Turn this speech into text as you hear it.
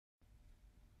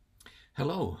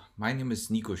Hello, my name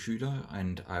is Nico Schüler,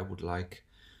 and I would like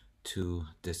to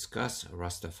discuss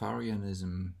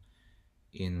Rastafarianism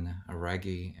in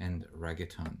reggae and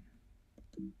reggaeton.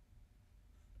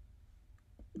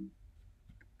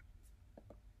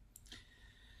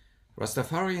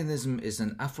 Rastafarianism is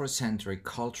an Afrocentric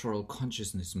cultural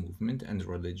consciousness movement and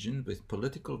religion with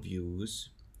political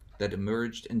views that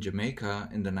emerged in Jamaica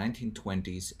in the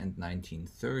 1920s and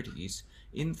 1930s,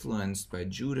 influenced by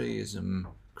Judaism,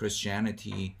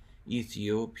 Christianity,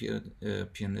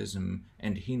 Ethiopianism,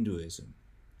 and Hinduism.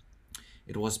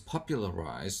 It was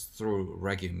popularized through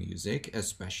reggae music,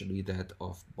 especially that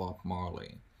of Bob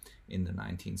Marley in the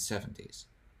 1970s.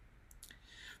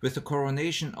 With the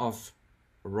coronation of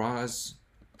Ras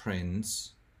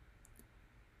Prince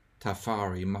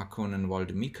Tafari Makonnen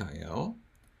Wolde Mikael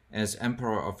as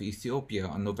Emperor of Ethiopia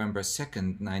on November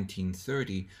 2nd,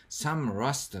 1930, some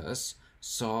Rastas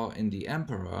saw in the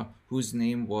emperor, whose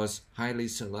name was Haile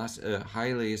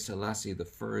Selassie I,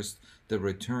 the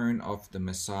return of the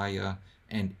Messiah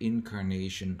and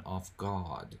incarnation of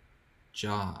God,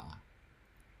 Jah.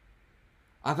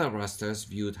 Other Rastas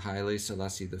viewed Haile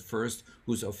Selassie I,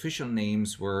 whose official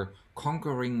names were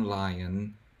Conquering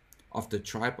Lion of the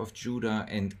tribe of Judah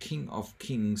and King of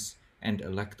Kings and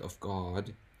Elect of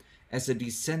God, as a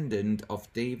descendant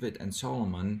of David and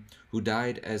Solomon, who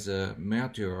died as a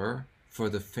martyr for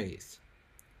the faith.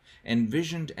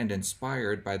 Envisioned and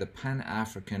inspired by the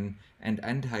Pan-African and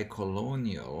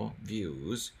anti-colonial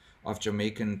views of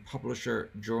Jamaican publisher,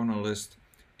 journalist,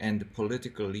 and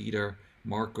political leader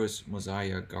Marcus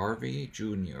Mosiah Garvey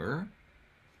Jr.,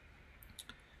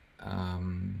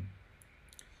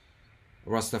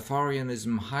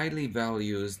 Rastafarianism highly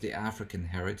values the African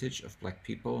heritage of black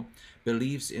people,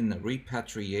 believes in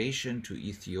repatriation to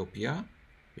Ethiopia,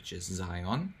 which is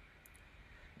Zion,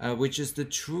 which is the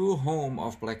true home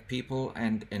of black people,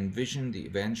 and envision the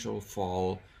eventual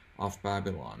fall of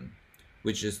Babylon,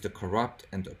 which is the corrupt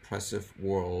and oppressive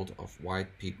world of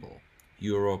white people,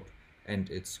 Europe, and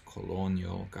its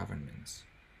colonial governments.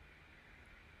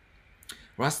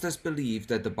 Rastas believe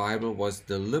that the Bible was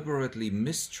deliberately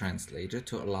mistranslated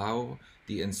to allow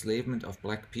the enslavement of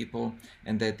black people,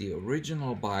 and that the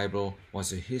original Bible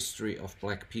was a history of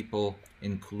black people,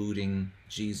 including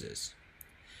Jesus.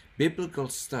 Biblical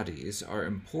studies are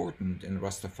important in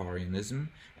Rastafarianism,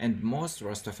 and most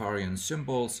Rastafarian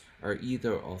symbols are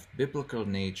either of biblical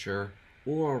nature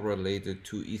or related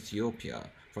to Ethiopia.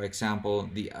 For example,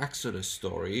 the Exodus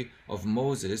story of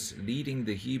Moses leading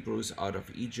the Hebrews out of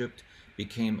Egypt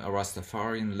became a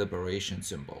Rastafarian liberation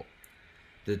symbol.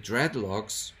 The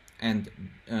dreadlocks and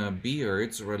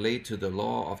beards relate to the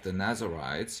law of the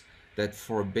Nazarites that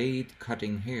forbade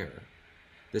cutting hair.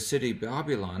 The city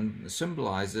Babylon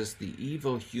symbolizes the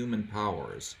evil human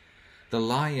powers. The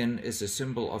lion is a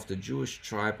symbol of the Jewish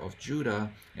tribe of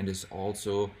Judah and is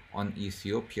also on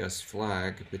Ethiopia's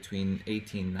flag between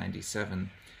 1897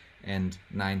 and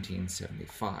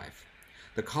 1975.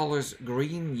 The colors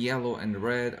green, yellow, and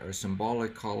red are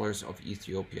symbolic colors of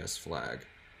Ethiopia's flag.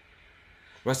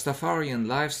 Rastafarian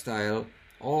lifestyle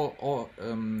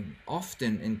often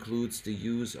includes the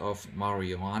use of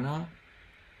marijuana,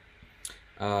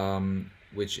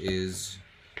 which is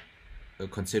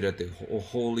considered the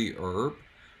holy herb,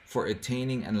 for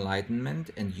attaining enlightenment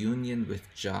and union with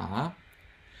Jah,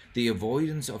 the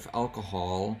avoidance of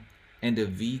alcohol, and a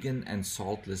vegan and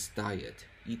saltless diet,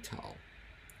 Ital.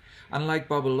 Unlike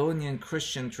Babylonian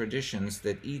Christian traditions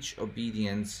that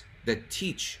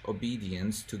teach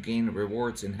obedience to gain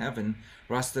rewards in heaven,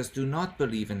 Rastas do not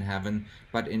believe in heaven,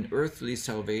 but in earthly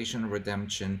salvation,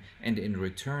 redemption, and in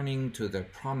returning to their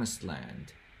promised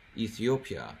land,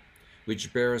 Ethiopia,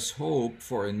 which bears hope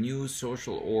for a new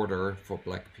social order for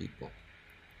black people.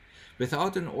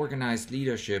 Without an organized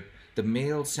leadership, the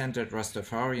male-centered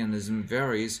Rastafarianism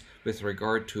varies with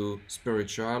regard to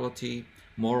spirituality,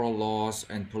 moral laws,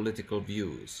 and political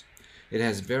views. It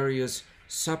has various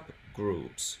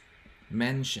subgroups,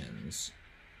 mentions,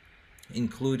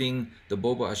 including the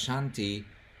Bobo Ashanti,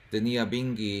 the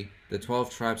Nyabingi, the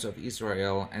 12 tribes of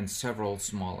Israel, and several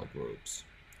smaller groups.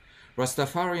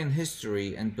 Rastafarian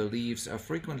history and beliefs are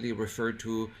frequently referred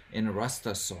to in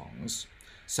Rasta songs,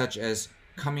 such as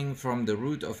coming from the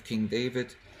root of King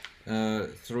David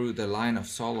through the line of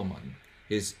Solomon.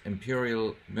 His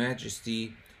imperial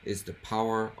majesty is the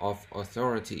power of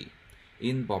authority,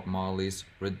 in Bob Marley's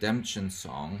Redemption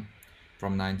song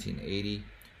from 1980,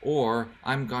 or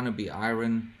I'm Gonna Be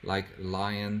Iron Like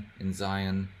Lion in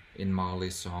Zion in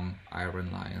Marley's song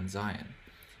Iron Lion Zion.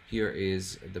 Here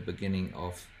is the beginning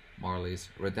of Marley's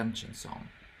Redemption song.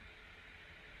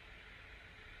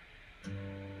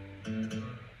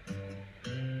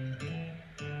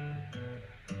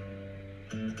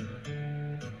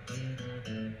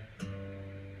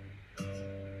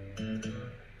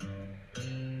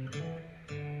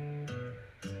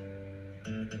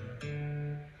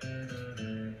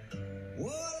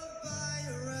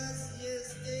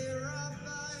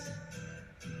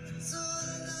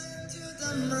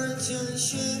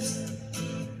 relationships,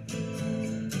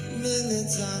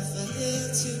 minutes of a day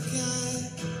to guide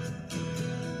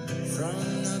from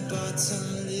the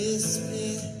bottomless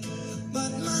pit.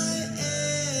 But my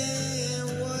aim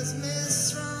was made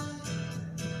strong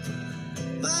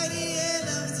by the hand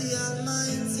of the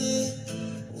Almighty.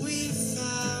 We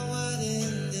forward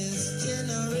in this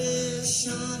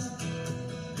generation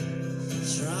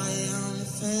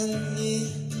triumphantly.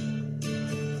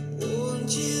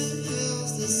 Won't you help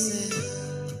the same?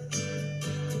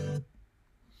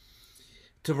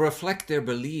 To reflect their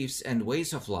beliefs and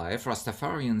ways of life,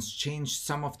 Rastafarians changed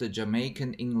some of the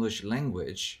Jamaican English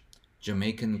language,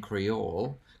 Jamaican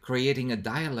Creole, creating a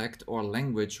dialect or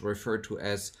language referred to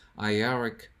as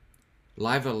Ayaric,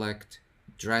 Livalect,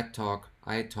 Dread Talk,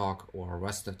 I Talk, or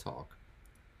Rasta Talk.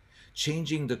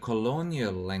 Changing the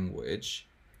colonial language,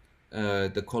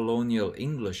 the colonial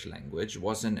English language,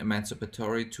 was an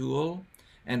emancipatory tool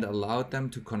and allowed them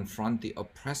to confront the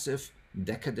oppressive,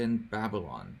 decadent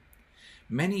Babylon.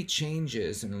 Many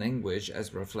changes in language,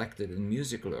 as reflected in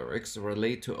music lyrics,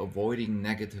 relate to avoiding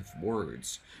negative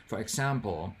words. For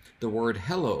example, the word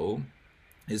hello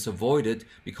is avoided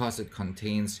because it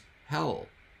contains hell.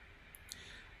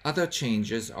 Other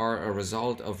changes are a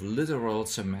result of literal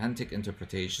semantic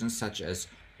interpretations, such as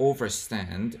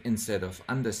overstand instead of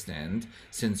understand,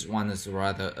 since one is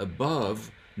rather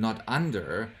above, not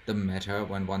under, the matter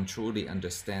when one truly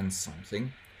understands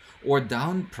something. Or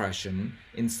downpression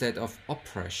instead of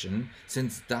oppression,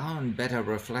 since down better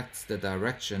reflects the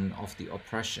direction of the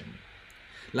oppression.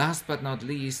 Last but not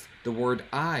least, the word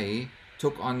I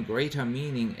took on greater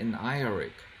meaning in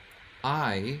Iric.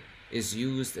 I is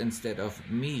used instead of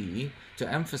me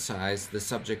to emphasize the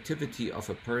subjectivity of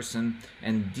a person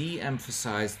and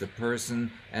de-emphasize the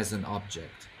person as an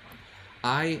object.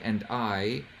 I and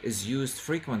I is used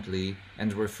frequently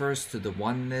and refers to the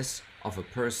oneness of a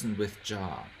person with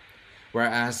Jah,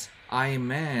 whereas I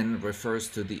man refers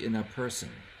to the inner person.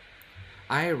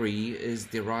 Irie is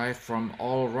derived from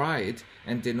all right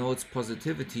and denotes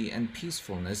positivity and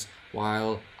peacefulness,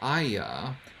 while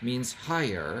Aya means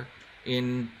higher,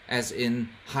 as in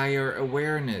higher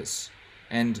awareness,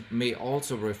 and may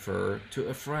also refer to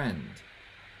a friend.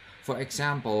 For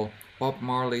example, Bob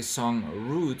Marley's song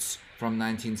Roots from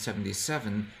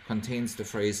 1977 contains the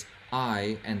phrase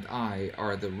I and I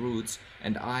are the roots,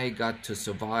 and I got to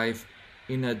survive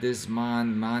in a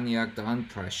Desmond maniac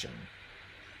depression.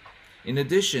 In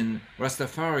addition,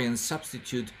 Rastafarians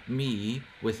substitute me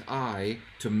with I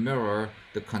to mirror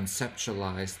the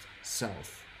conceptualized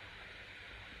self.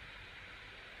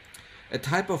 A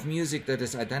type of music that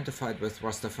is identified with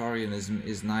Rastafarianism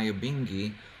is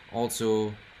Nyabingi,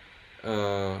 also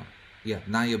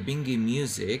Nyabingi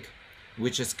music,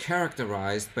 which is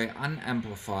characterized by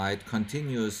unamplified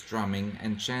continuous drumming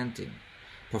and chanting,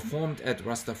 performed at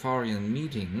Rastafarian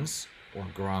meetings or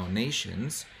ground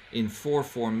nations in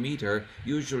 4/4 meter.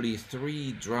 Usually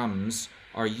 3 drums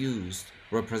are used,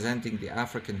 representing the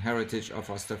African heritage of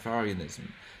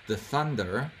Rastafarianism. The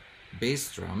thunder,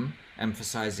 bass drum,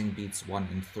 emphasizing beats 1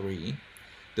 and 3.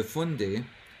 The funde,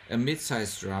 a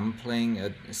mid-sized drum playing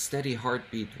a steady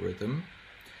heartbeat rhythm.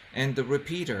 And the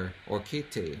repeater, or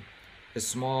kete, a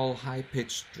small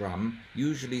high-pitched drum,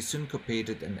 usually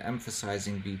syncopated and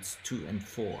emphasizing beats 2 and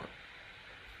 4.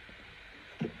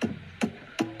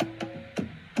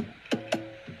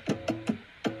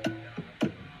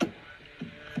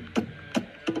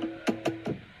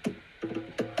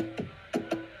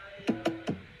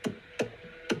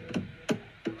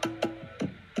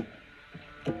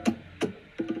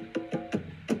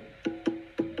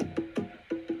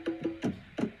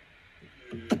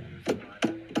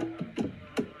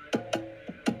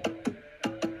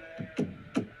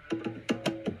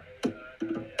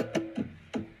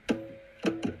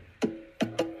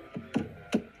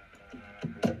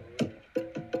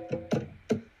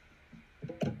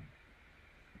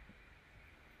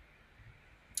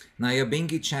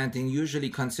 Nyabingi chanting usually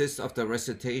consists of the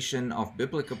recitation of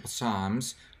biblical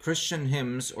psalms, Christian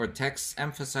hymns, or texts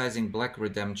emphasizing black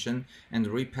redemption and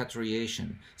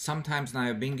repatriation. Sometimes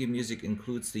Nyabingi music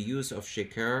includes the use of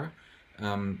sheker,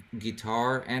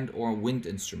 guitar, and or wind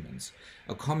instruments.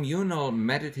 A communal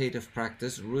meditative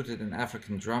practice rooted in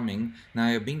African drumming,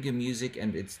 Nyabingi music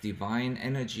and its divine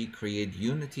energy create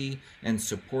unity and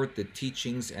support the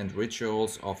teachings and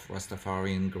rituals of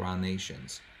Rastafarian ground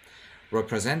nations.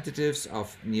 Representatives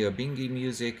of Nyabingi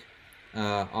music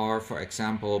are, for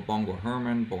example, Bongo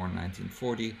Herman, born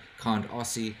 1940, Count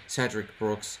Ossie, Cedric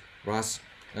Brooks, Russ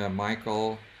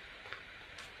Michael,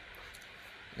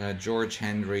 George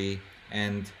Henry,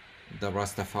 and the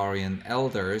Rastafarian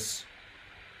elders,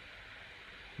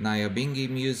 Nyabingi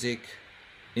music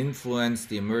influenced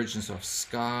the emergence of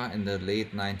ska in the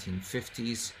late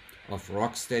 1950s, of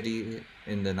rocksteady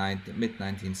in the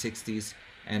mid-1960s,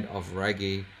 and of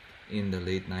reggae in the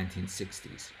late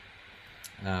 1960s.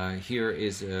 Here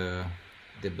is the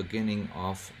beginning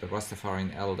of the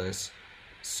Rastafarian Elders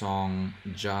song,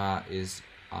 Jah is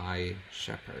I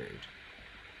Shepherd.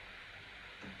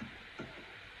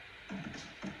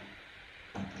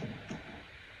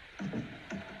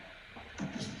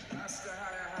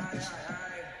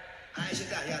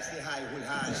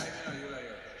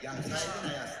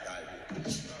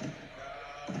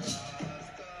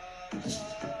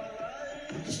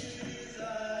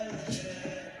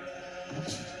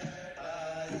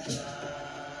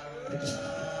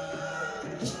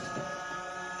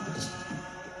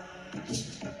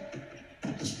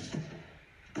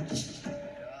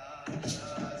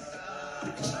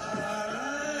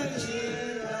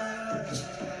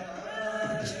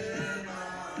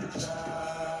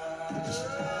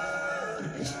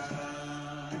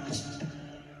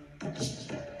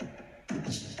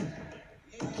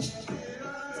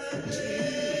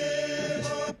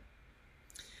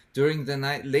 During the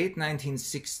late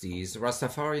 1960s,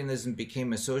 Rastafarianism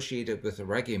became associated with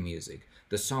reggae music.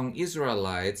 The song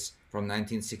Israelites from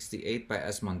 1968 by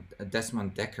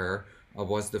Desmond Dekker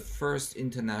was the first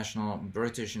international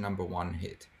British #1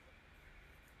 hit.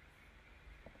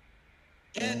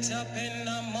 Get up in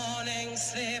the morning,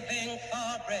 slaving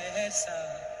for bread,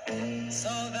 sir, so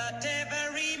that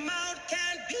every mouth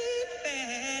can be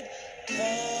fed.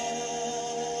 Oh,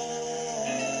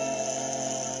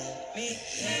 me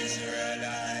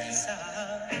Israelites,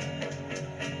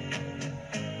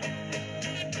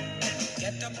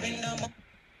 get up in the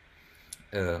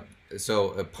morning.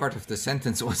 So part of the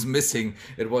sentence was missing.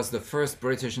 It was the first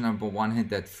British #1 hit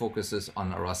that focuses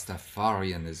on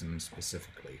Rastafarianism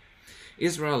specifically.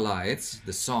 Israelites,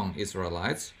 the song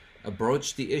Israelites,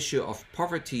 broached the issue of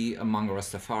poverty among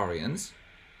Rastafarians,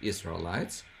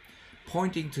 Israelites,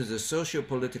 pointing to the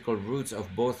socio-political roots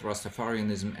of both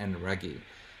Rastafarianism and reggae,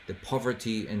 the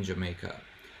poverty in Jamaica.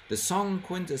 The song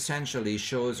quintessentially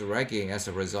shows reggae as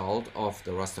a result of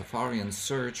the Rastafarian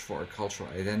search for a cultural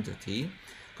identity,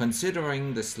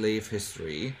 considering the slave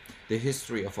history, the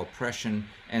history of oppression,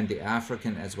 and the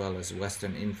African as well as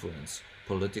Western influence,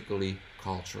 politically,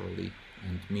 culturally,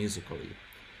 and musically.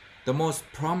 The most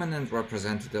prominent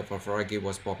representative of reggae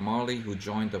was Bob Marley, who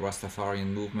joined the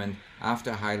Rastafarian movement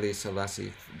after Haile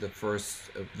Selassie I's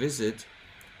visit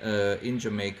in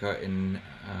Jamaica in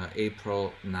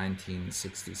April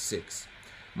 1966.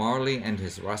 Marley and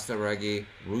his Rasta reggae,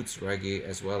 roots reggae,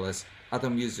 as well as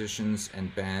other musicians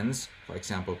and bands, for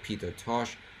example Peter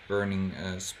Tosh, Burning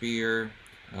Spear,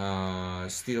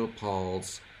 Steel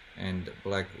Pulse, and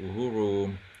Black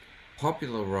Uhuru,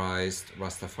 popularized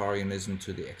Rastafarianism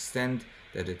to the extent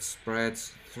that it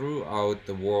spreads throughout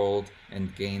the world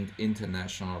and gained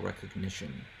international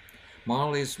recognition.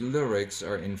 Marley's lyrics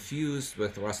are infused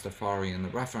with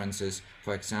Rastafarian references,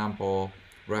 for example,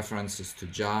 references to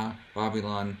Jah,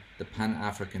 Babylon, the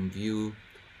Pan-African view,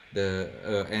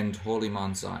 and Holy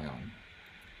Mount Zion.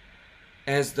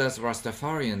 As does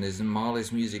Rastafarianism,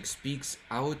 Marley's music speaks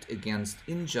out against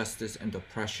injustice and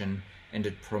oppression, and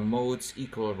it promotes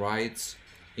equal rights,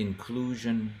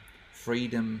 inclusion,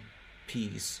 freedom,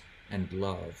 peace, and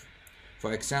love.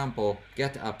 For example,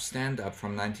 Get Up, Stand Up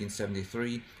from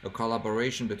 1973, a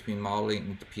collaboration between Marley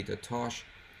and Peter Tosh,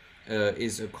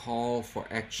 is a call for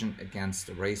action against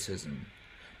racism.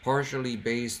 Partially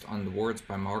based on the words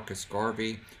by Marcus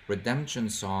Garvey, Redemption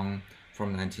Song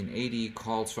from 1980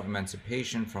 calls for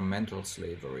emancipation from mental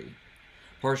slavery.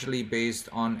 Partially based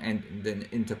on the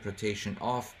interpretation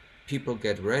of People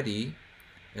Get Ready,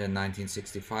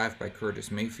 1965 by Curtis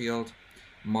Mayfield,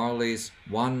 Marley's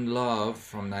One Love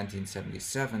from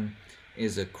 1977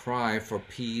 is a cry for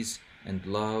peace and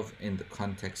love in the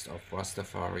context of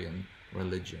Rastafarian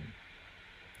religion.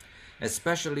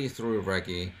 Especially through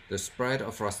reggae, the spread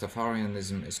of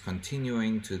Rastafarianism is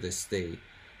continuing to this day,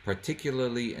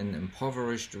 particularly in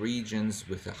impoverished regions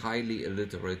with a high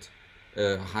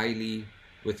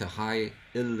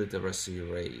illiteracy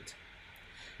rate.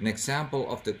 An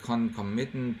example of the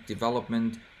concomitant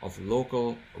development of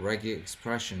local reggae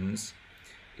expressions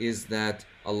is that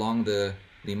along the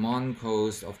Limon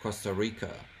coast of Costa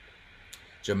Rica.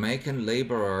 Jamaican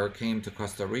laborer came to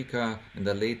Costa Rica in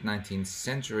the late 19th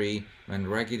century when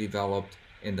reggae developed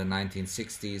in the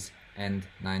 1960s and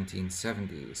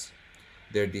 1970s.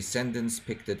 Their descendants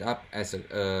picked it up as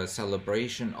a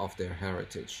celebration of their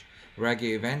heritage.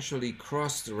 Reggae eventually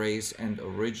crossed race and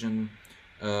origin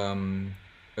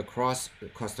across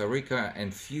Costa Rica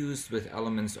and fused with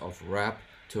elements of rap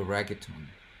to reggaeton,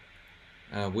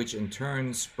 which in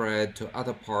turn spread to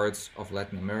other parts of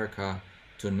Latin America,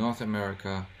 to North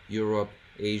America, Europe,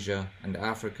 Asia, and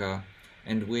Africa,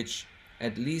 and which,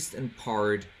 at least in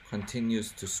part,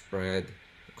 continues the spread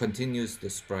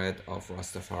of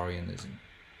Rastafarianism.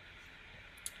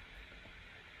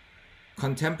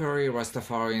 Contemporary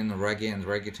Rastafarian reggae and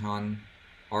reggaeton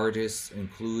artists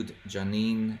include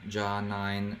Janine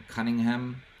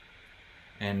Cunningham,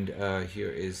 and here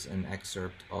is an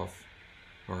excerpt of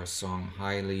her song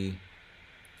Highly,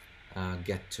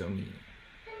 Get to Me.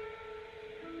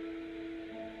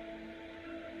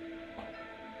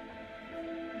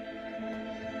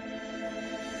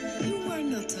 You are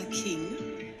not a king,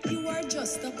 you are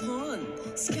just a pawn,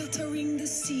 scattering the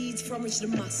seeds from which the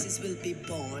masses will be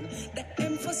born. The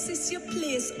emphasis you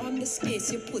place on the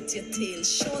space you put your tail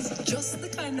shows just the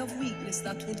kind of weakness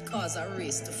that would cause a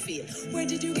race to fail. Where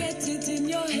did you get it in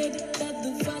your head that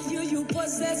the value you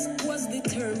possess was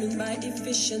determined by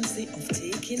efficiency of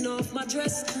taking off my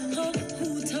dress? Huh?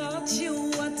 Who taught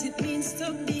you what it means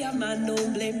to be a man?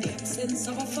 Don't blame the absence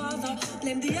of a father,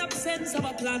 blame the absence of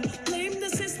a plan, blame the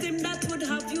system that would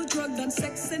have you drugged and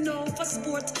sexing off for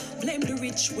sport. Blame the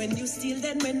rich when you steal,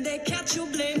 then when they catch you,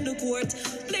 blame the court.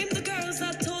 Blame the girls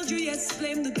that told you yes,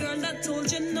 blame the girl that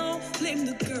told you no. Blame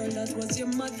the girl that was your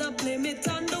mother, blame it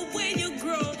on the way you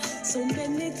grow. So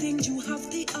many things you have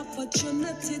the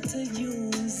opportunity to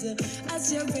use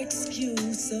as your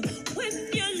excuse when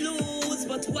you lose.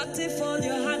 But what if all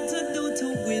you had to do to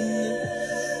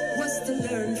win was to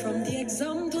learn from the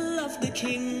example of the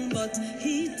king? But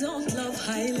he don't love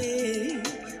highly,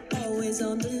 always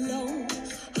on the low,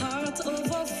 heart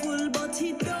over full, but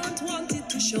he don't want it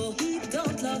to show. He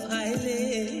don't love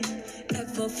highly,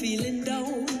 ever feeling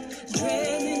down,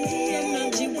 draining the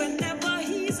energy whenever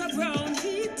he's around.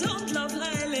 He don't love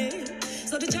highly,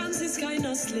 so the chance is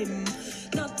kinda slim,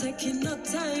 not taking no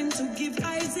time to give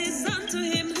eyes unto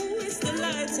him who is the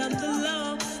light and the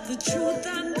law, the truth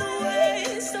and the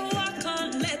way. So I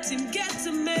can't let him get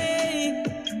to me.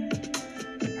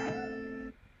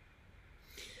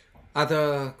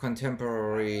 Other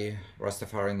contemporary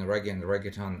Rastafarian reggae and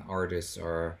reggaeton artists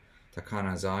are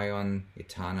Takana Zion,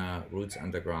 Itana, Roots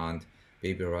Underground,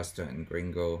 Baby Rasta and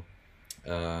Gringo,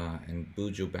 and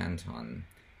Buju Banton.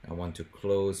 I want to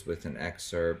close with an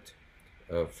excerpt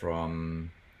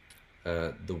from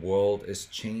The World is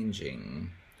Changing,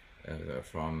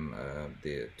 from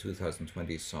the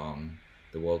 2020 song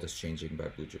The World is Changing by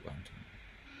Buju Banton.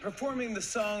 Performing the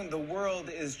song The World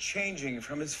is Changing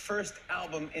from his first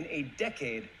album in a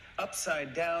decade,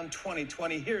 Upside Down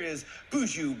 2020, here is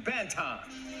Buju Banton.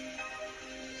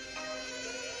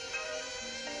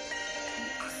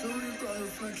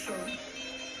 Reflection.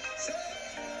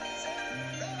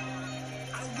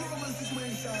 I grow my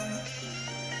situation.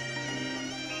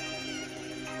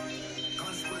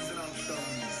 Consequences and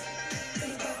options.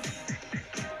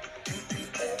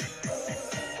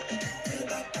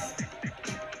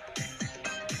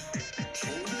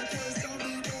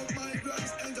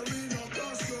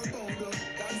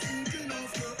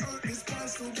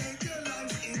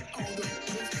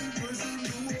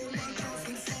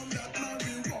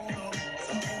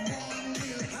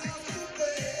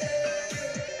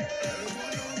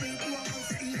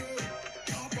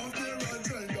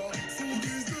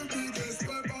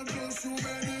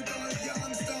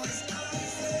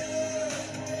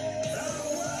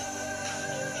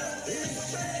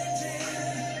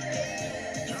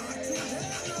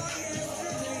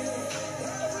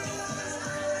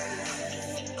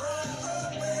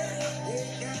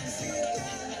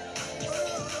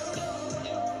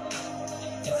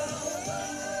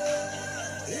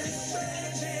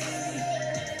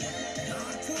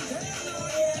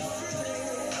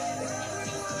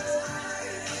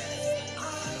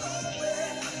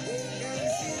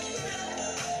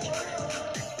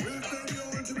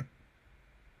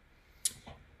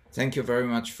 Thank you very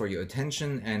much for your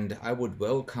attention, and I would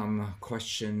welcome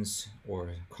questions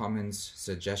or comments,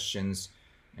 suggestions,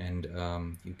 and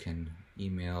you can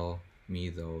email me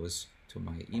those to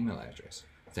my email address.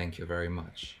 Thank you very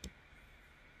much.